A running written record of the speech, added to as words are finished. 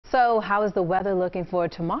So how is the weather looking for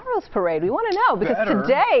tomorrow's parade? We want to know because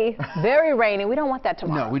today, very rainy. We don't want that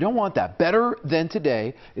tomorrow. No, we don't want that. Better than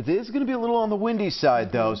today. It is going to be a little on the windy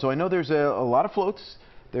side, though. So I know there's a lot of floats.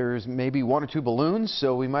 There's maybe 1 or 2 balloons,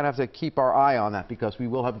 so we might have to keep our eye on that because we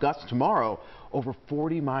will have gusts tomorrow over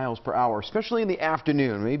 40 miles per hour, especially in the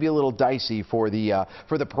afternoon. Maybe a little dicey for the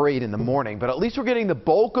parade in the morning, but at least we're getting the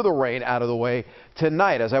bulk of the rain out of the way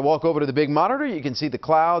tonight. As I walk over to the big monitor, you can see the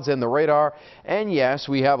clouds and the radar, and yes,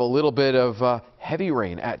 we have a little bit of heavy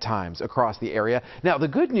rain at times across the area. Now, the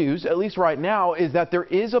good news, at least right now, is that there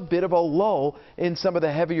is a bit of a lull in some of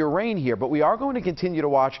the heavier rain here, but we are going to continue to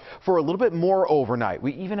watch for a little bit more overnight.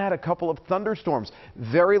 We even had a couple of thunderstorms,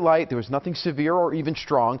 very light. There was nothing severe or even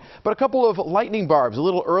strong, but a couple of lightning barbs a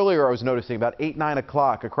little earlier. I was noticing about 8, 9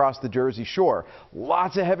 o'clock across the Jersey Shore.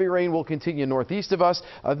 Lots of heavy rain will continue northeast of us.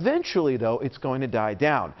 Eventually, though, it's going to die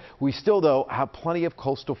down. We still, though, have plenty of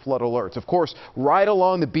coastal flood alerts. Of course, right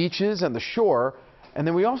along the beaches and the shore. And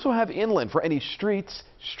then we also have inland for any streets,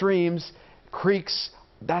 streams, creeks.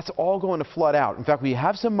 That's all going to flood out. In fact, we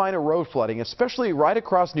have some minor road flooding, especially right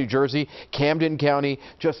across New Jersey, Camden County,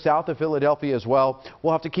 just south of Philadelphia as well.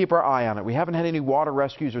 We'll have to keep our eye on it. We haven't had any water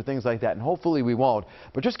rescues or things like that, and hopefully we won't.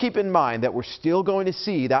 But just keep in mind that we're still going to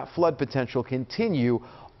see that flood potential continue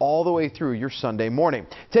all the way through your Sunday morning.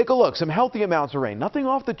 Take a look, some healthy amounts of rain, nothing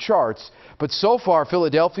off the charts, but so far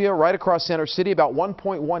Philadelphia right across Center City about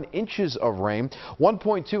 1.1 inches of rain,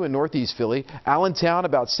 1.2 in northeast Philly, Allentown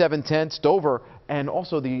about 7/10, Dover and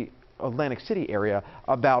also the Atlantic City area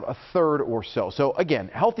about 1/3 or so. So again,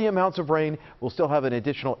 healthy amounts of rain. We'll still have an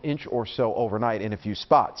additional inch or so overnight in a few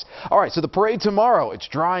spots. All right, so the parade tomorrow, it's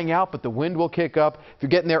drying out, but the wind will kick up. If you're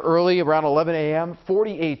getting there early, around 11 a.m.,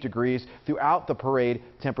 48 degrees throughout the parade.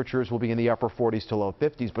 Temperatures will be in the upper 40s to low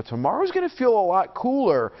 50s, but tomorrow's going to feel a lot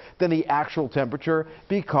cooler than the actual temperature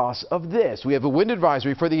because of this. We have a wind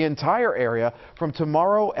advisory for the entire area from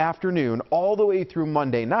tomorrow afternoon all the way through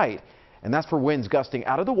Monday night. And that's for winds gusting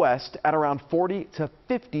out of the west at around 40 to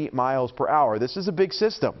 50 miles per hour. This is a big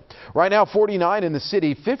system. Right now, 49 in the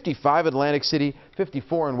city, 55 Atlantic City,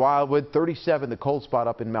 54 in Wildwood, 37 the cold spot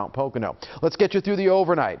up in Mount Pocono. Let's get you through the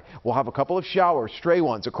overnight. We'll have a couple of showers, stray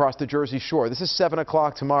ones across the Jersey Shore. This is 7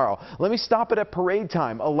 o'clock tomorrow. Let me stop it at parade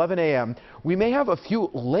time, 11 a.m. We may have a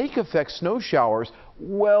few lake effect snow showers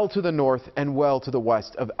well to the north and well to the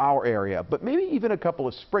west of our area, but maybe even a couple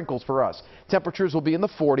of sprinkles for us. Temperatures will be in the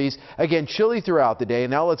 40s. Again, chilly throughout the day.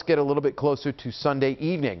 Now let's get a little bit closer to Sunday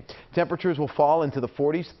evening. Temperatures will fall into the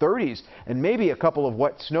 40s, 30s, and maybe a couple of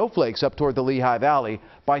wet snowflakes up toward the Lehigh Valley.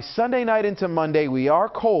 By Sunday night into Monday, we are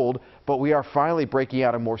cold, but we are finally breaking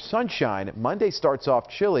out of more sunshine. Monday starts off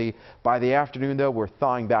chilly. By the afternoon, though, we're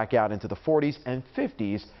thawing back out into the 40s and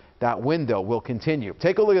 50s. That wind, though, will continue.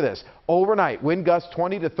 Take a look at this. Overnight, wind gusts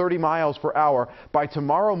 20 to 30 miles per hour. By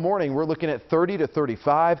tomorrow morning, we're looking at 30 to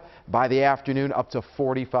 35. By the afternoon, up to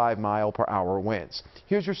 45 mile per hour winds.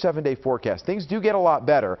 Here's your 7-day forecast. Things do get a lot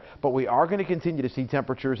better, but we are going to continue to see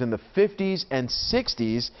temperatures in the 50s and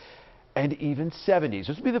 60s and even 70s.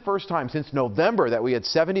 This will be the first time since November that we had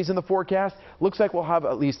 70s in the forecast. Looks like we'll have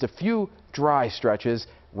at least a few dry stretches.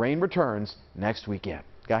 Rain returns next weekend.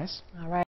 Guys? All right.